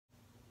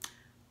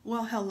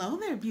Well, hello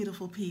there,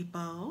 beautiful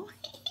people.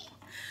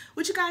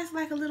 Would you guys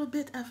like a little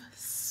bit of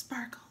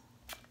sparkle?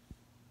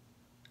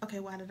 Okay,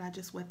 why did I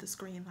just wet the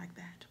screen like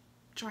that?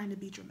 Trying to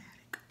be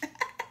dramatic.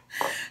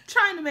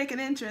 Trying to make an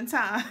entrance,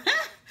 huh?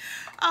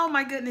 Oh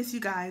my goodness,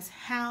 you guys.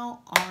 How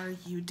are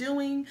you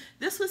doing?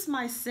 This was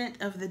my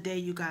scent of the day,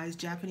 you guys.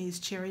 Japanese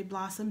Cherry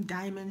Blossom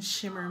Diamond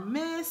Shimmer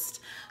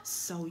Mist.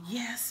 So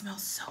yeah,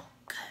 smells so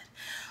good.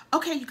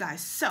 Okay, you guys.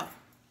 So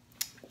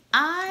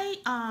I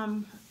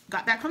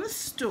got back from the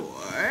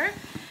store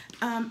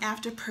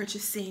after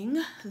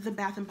purchasing the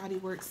Bath and Body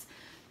Works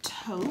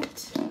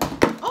tote.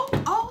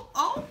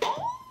 Oh,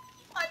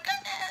 my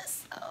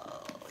goodness.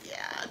 Oh,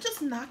 yeah,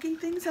 just knocking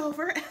things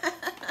over.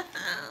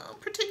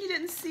 Pretend you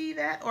didn't see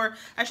that, or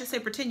I should say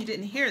pretend you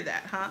didn't hear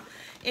that, huh?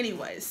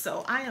 Anyways,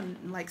 so I am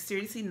like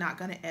seriously not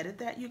going to edit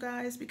that, you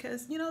guys,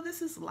 because, you know,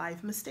 this is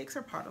life. Mistakes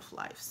are part of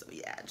life. So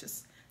yeah,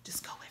 just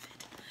go with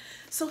it.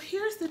 So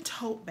here's the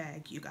tote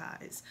bag, you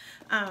guys.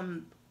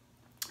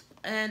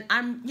 And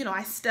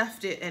I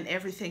stuffed it and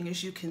everything,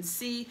 as you can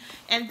see.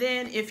 And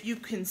then if you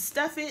can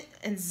stuff it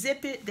and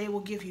zip it, they will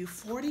give you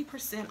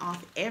 40%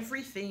 off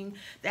everything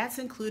that's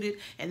included.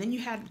 And then you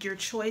have your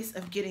choice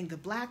of getting the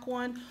black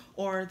one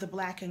or the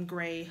black and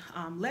gray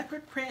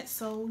leopard print.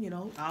 So, you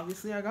know,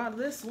 obviously I got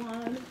this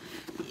one.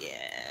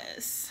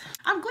 Yes.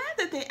 I'm glad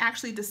that they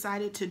actually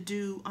decided to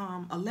do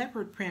a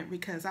leopard print,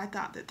 because I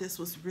thought that this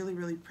was really,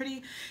 really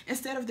pretty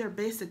instead of their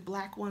basic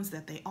black ones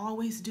that they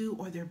always do,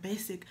 or their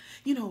basic,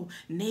 you know,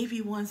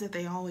 navy ones that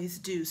they always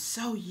do.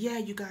 So yeah,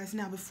 you guys,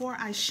 now before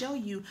I show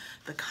you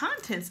the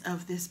contents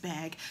of this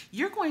bag,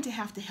 you're going to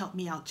have to help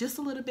me out just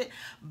a little bit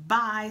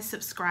by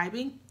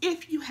subscribing.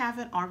 If you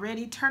haven't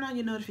already, turn on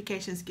your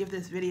notifications, give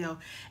this video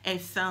a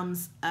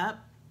thumbs up,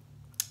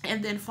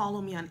 and then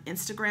follow me on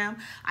Instagram.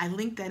 I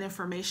linked that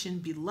information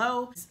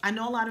below. I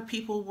know a lot of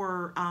people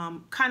were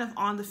kind of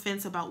on the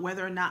fence about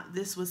whether or not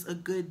this was a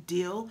good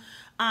deal.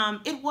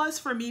 It was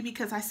for me,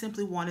 because I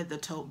simply wanted the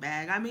tote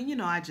bag. I mean, you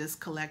know, I just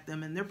collect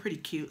them and they're pretty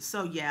cute.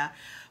 So yeah,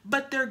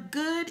 but they're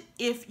good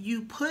if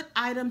you put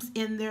items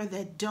in there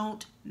that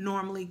don't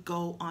normally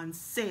go on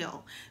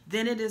sale.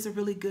 Then it is a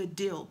really good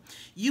deal.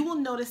 You will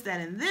notice that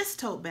in this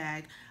tote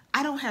bag,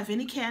 I don't have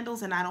any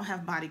candles and I don't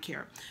have body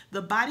care.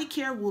 The body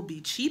care will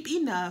be cheap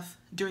enough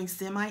during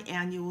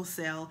semi-annual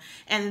sale,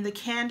 and then the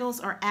candles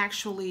are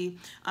actually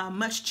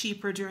much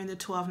cheaper during the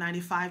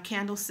 $12.95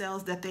 candle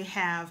sales that they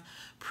have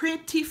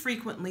pretty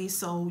frequently,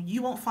 so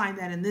you won't find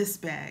that in this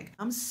bag.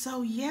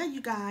 So yeah,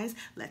 you guys,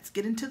 let's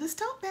get into this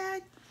tote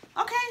bag.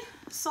 Okay,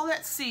 so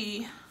let's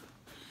see.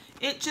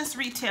 It just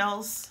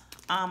retails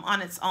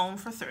on its own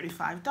for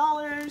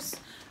 $35.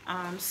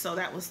 So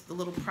that was the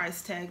little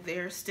price tag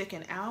there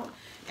sticking out.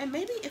 And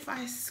maybe if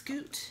I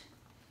scoot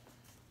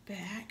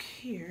back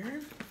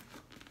here,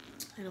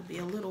 it'll be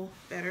a little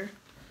better.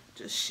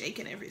 Just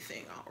shaking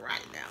everything all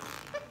right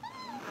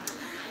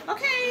now.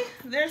 Okay,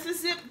 there's the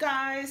zip,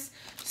 guys.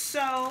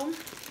 So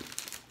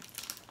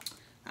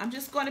I'm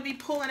just going to be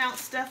pulling out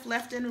stuff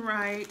left and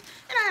right.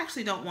 And I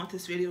actually don't want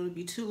this video to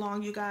be too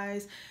long, you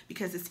guys,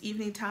 because it's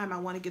evening time. I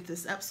want to get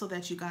this up so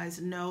that you guys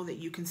know that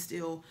you can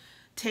still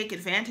take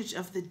advantage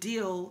of the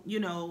deal, you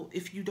know,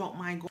 if you don't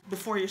mind going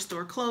before your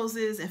store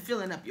closes and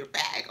filling up your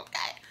bag,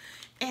 okay?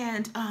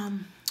 And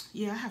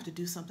yeah, I have to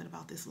do something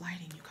about this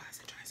lighting, you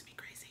guys. It drives me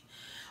crazy.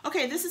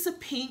 Okay, this is a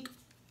pink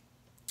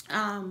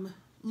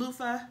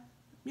loofah,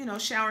 you know,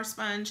 shower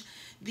sponge.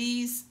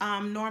 These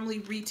normally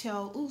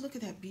retail, oh, look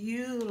at that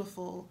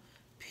beautiful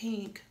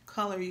pink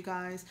color, you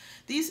guys.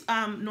 These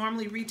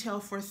normally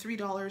retail for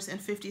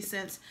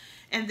 $3.50.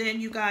 And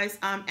then, you guys,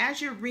 as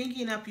you're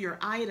ringing up your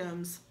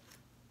items,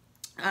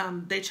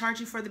 they charge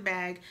you for the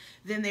bag,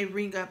 then they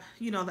ring up,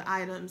 you know, the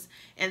items,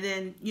 and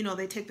then, you know,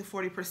 they take the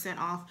 40%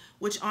 off,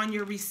 which on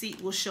your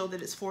receipt will show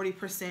that it's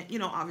 40%, you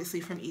know, obviously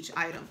from each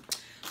item.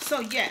 So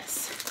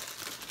yes,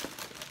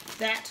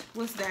 that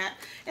was that.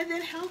 And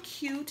then how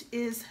cute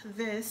is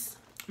this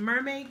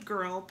Mermaid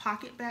Girl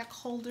pocket back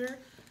holder?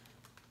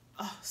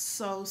 Oh,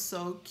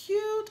 so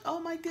cute. Oh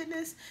my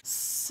goodness,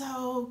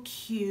 so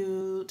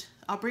cute.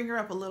 I'll bring her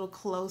up a little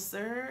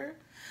closer.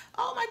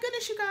 Oh my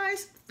goodness, you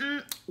guys,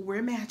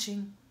 we're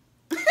matching.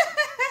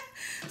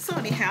 So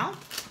anyhow,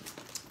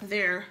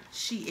 there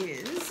she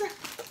is.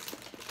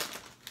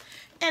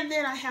 And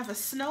then I have a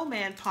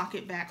snowman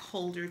pocket back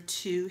holder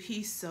too.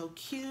 He's so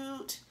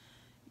cute.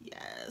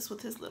 Yes,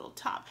 with his little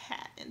top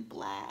hat in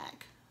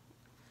black.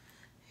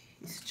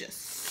 He's just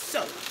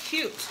so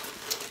cute.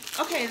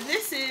 Okay,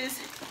 this is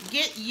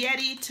Get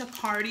Yeti to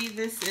Party.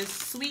 This is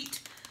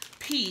Sweet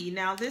Pea.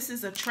 Now this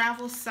is a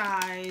travel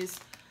size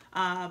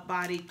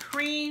body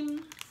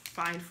cream,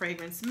 fine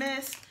fragrance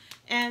mist,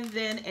 and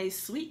then a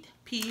Sweet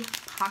Pea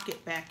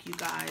pocket back, you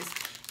guys,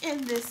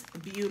 in this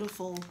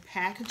beautiful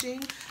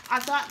packaging. I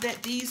thought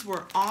that these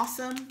were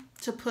awesome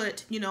to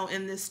put, you know,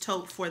 in this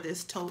tote for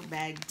this tote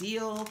bag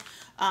deal,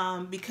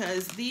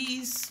 because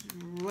these,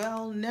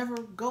 well, never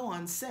go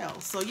on sale.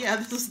 So yeah,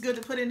 this is good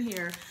to put in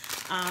here.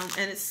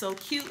 And it's so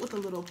cute with the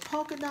little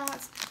polka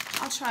dots.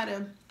 I'll try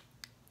to,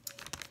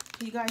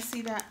 can you guys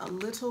see that a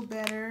little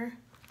better?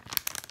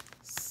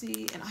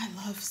 see, and I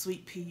love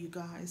sweet pea, you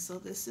guys, so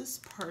this is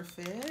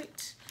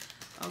perfect.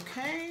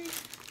 Okay,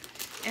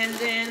 and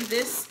then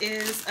this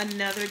is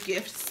another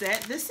gift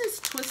set. This is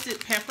Twisted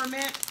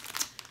Peppermint,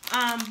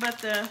 but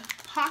the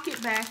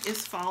pocket back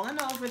is falling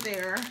over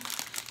there.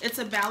 It's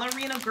a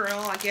ballerina girl.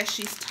 I guess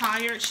she's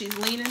tired. She's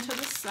leaning to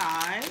the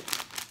side.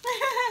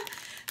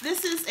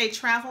 This is a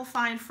Travel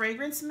Fine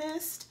Fragrance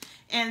Mist,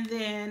 and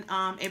then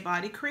a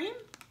body cream,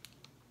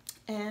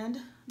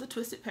 and the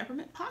Twisted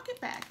Peppermint pocket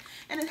bag.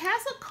 And it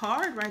has a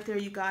card right there,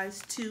 you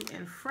guys, to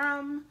and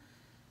from.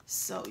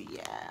 So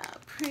yeah,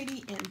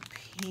 pretty in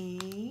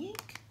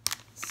pink.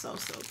 So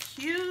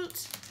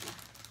cute.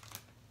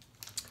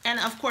 And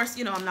of course,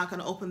 you know, I'm not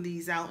going to open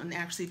these out and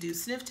actually do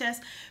sniff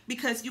tests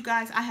because, you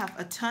guys, I have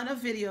a ton of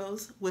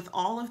videos with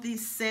all of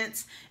these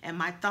scents and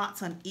my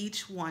thoughts on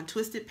each one.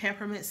 Twisted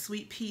Peppermint,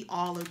 Sweet Pea,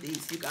 all of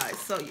these, you guys.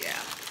 So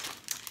yeah.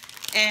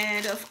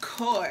 And of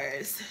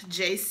course,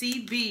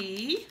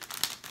 JCB.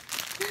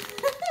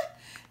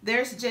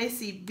 There's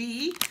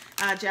JCB,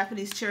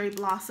 Japanese Cherry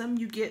Blossom.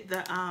 You get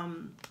the,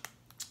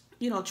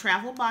 you know,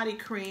 travel body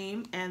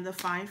cream and the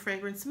fine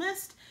fragrance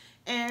mist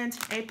and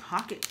a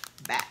pocket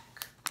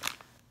back.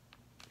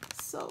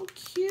 So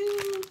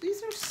cute.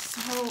 These are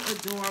so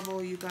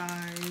adorable, you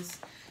guys.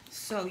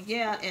 So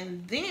yeah,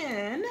 and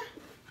then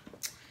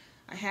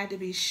I had to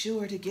be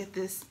sure to get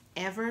this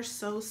ever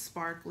so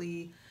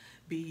sparkly,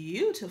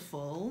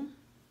 beautiful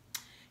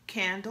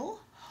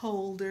candle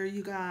holder,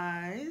 you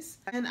guys.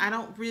 And I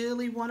don't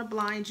really want to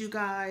blind you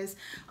guys,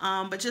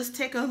 but just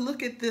take a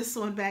look at this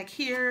one back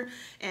here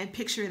and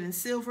picture it in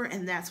silver,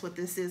 and that's what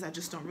this is. I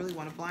just don't really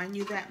want to blind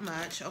you that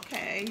much.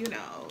 Okay, you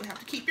know, have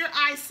to keep your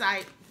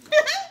eyesight.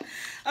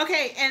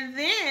 Okay, and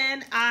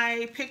then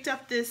I picked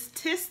up this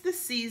 'Tis the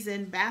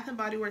Season Bath &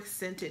 Body Works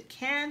scented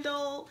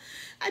candle.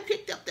 I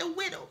picked up the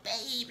Widow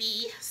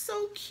Baby.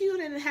 So cute,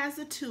 and it has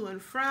a to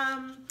and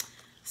from.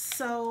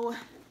 So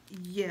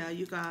yeah,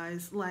 you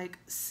guys, like,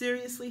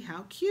 seriously,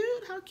 how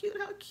cute, how cute,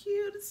 how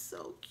cute. It's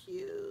so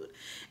cute.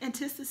 And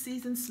 'Tis the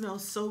Season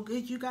smells so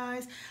good, you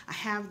guys. I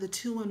have the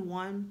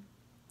 2-in-1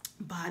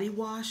 body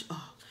wash.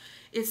 Oh,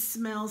 it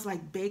smells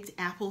like baked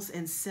apples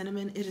and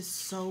cinnamon. It is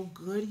so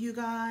good, you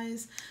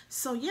guys.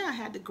 So yeah, I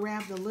had to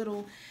grab the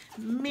little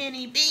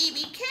mini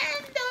baby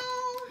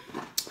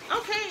candle.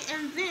 Okay,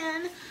 and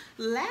then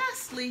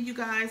lastly, you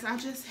guys, I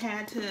just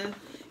had to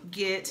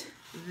get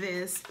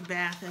this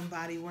Bath &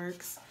 Body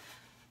Works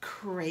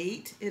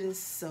crate. It is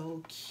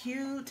so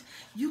cute.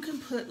 You can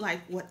put like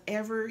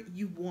whatever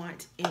you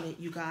want in it,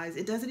 you guys.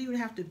 It doesn't even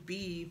have to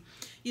be,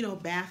 you know,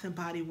 Bath &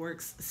 Body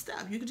Works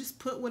stuff. You can just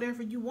put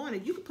whatever you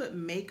wanted. You can put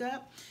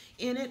makeup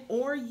in it,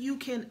 or you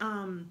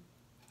can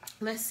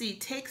let's see,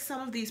 take some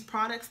of these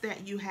products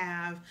that you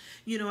have,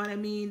 you know what I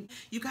mean?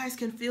 You guys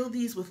can fill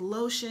these with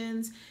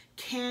lotions,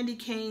 candy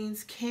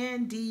canes,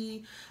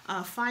 candy,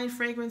 fine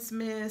fragrance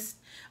mist,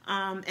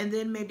 and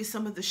then maybe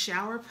some of the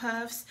shower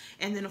puffs,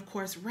 and then of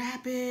course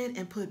wrap it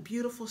and put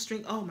beautiful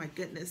string. Oh my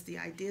goodness, the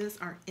ideas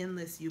are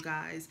endless, you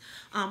guys.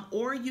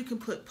 Or you can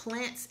put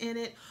plants in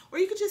it, or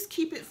you could just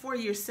keep it for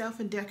yourself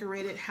and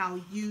decorate it how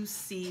you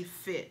see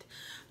fit.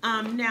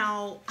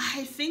 Now,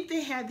 I think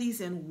they had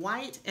these in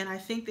white, and I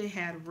think they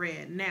had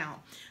red.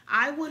 Now,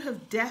 I would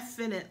have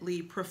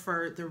definitely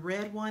preferred the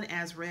red one,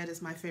 as red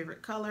is my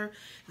favorite color,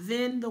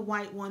 then the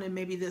white one, and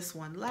maybe this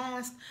one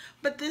last.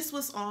 But this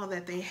was all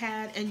that they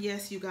had, and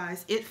yes, you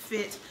guys, it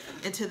fit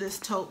into this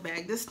tote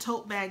bag. This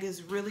tote bag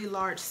is really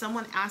large.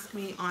 Someone asked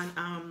me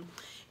on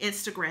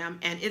Instagram,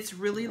 and it's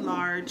really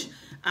large.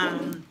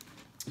 And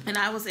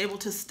I was able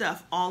to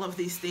stuff all of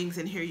these things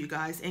in here, you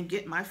guys, and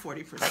get my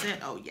 40%.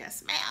 Oh,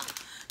 yes, ma'am.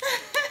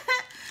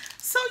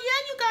 So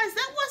yeah, you guys,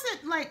 that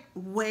wasn't like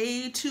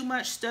way too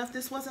much stuff.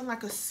 This wasn't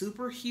like a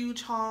super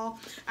huge haul.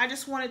 I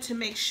just wanted to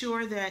make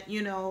sure that,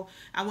 you know,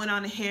 I went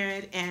on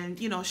ahead and,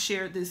 you know,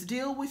 shared this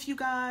deal with you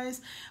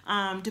guys.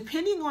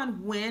 Depending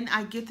on when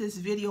I get this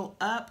video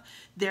up,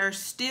 there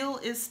still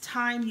is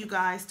time, you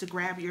guys, to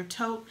grab your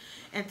tote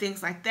and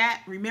things like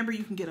that. Remember,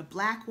 you can get a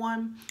black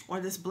one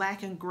or this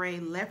black and gray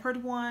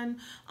leopard one.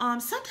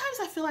 Sometimes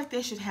I feel like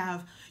they should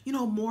have, you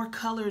know, more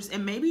colors,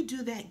 and maybe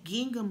do that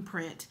gingham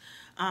print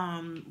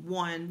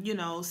one, you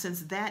know,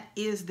 since that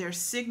is their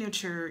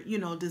signature, you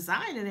know,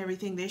 design and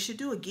everything. They should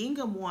do a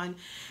gingham one.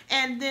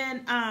 And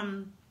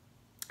then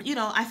you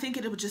know, I think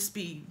it would just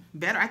be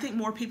better. I think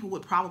more people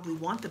would probably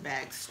want the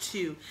bags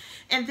too.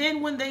 And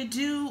then when they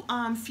do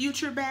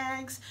future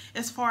bags,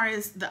 as far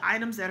as the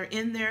items that are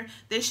in there,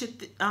 they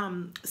should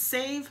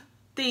save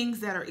things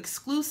that are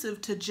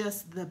exclusive to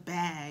just the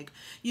bag.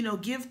 You know,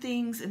 give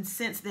things and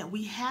scents that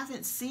we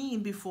haven't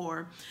seen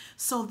before,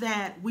 so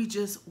that we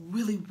just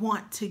really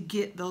want to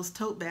get those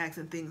tote bags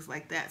and things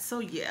like that. So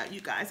yeah, you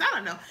guys, I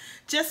don't know,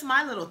 just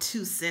my little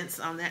 2 cents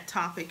on that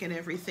topic and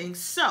everything.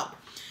 So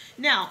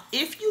now,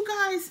 if you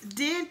guys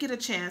did get a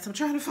chance, I'm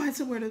trying to find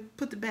somewhere to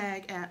put the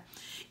bag at.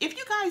 If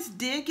you guys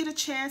did get a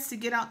chance to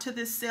get out to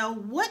this sale,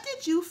 what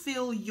did you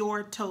fill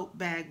your tote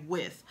bag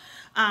with?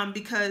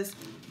 Because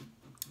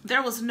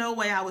there was no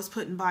way I was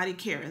putting body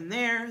care in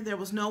there. There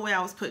was no way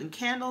I was putting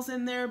candles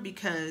in there,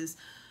 because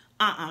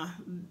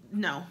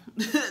No.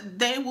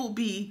 They will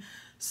be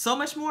so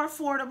much more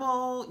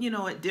affordable, you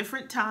know, at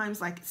different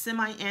times, like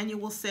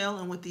semi-annual sale,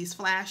 and with these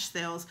flash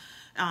sales,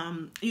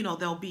 you know,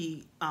 they'll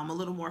be a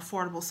little more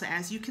affordable. So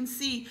as you can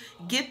see,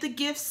 get the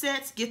gift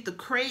sets, get the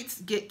crates,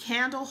 get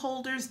candle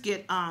holders,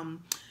 get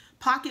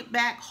pocket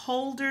back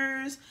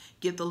holders,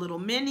 get the little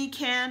mini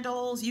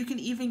candles. You can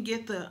even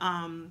get the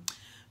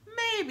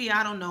maybe,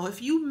 I don't know,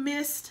 if you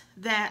missed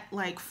that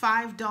like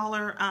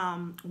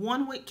 $5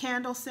 one wick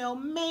candle sale,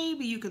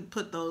 maybe you could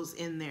put those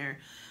in there.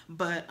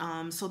 But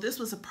so this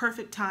was a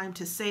perfect time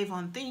to save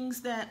on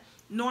things that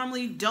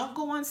normally don't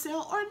go on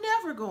sale or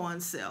never go on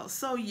sale.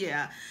 So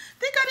yeah, I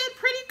think I did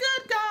pretty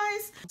good,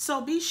 guys.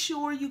 So be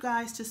sure, you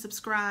guys, to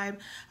subscribe.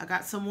 I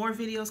got some more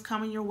videos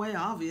coming your way,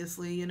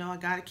 obviously. You know, I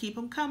got to keep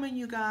them coming,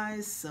 you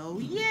guys. So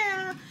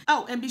yeah.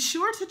 Oh, and be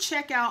sure to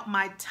check out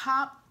my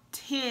top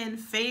 10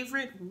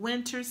 favorite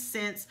winter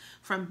scents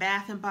from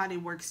Bath and Body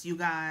Works, you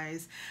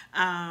guys.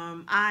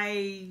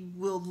 I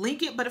will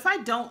link it, but if I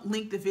don't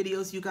link the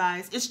videos, you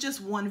guys, it's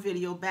just one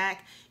video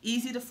back,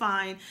 easy to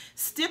find.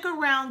 Stick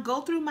around,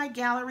 go through my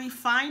gallery,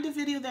 find a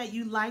video that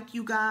you like,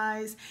 you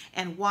guys,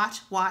 and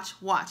watch.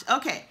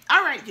 Okay,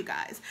 all right, you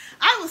guys,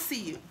 I will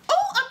see you.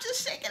 Oh, I'm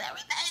just shaking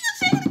everything. I'm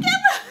shaking the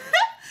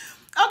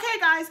camera. Okay,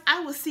 guys,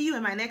 I will see you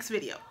in my next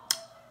video.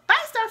 Bye,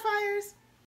 Starfires.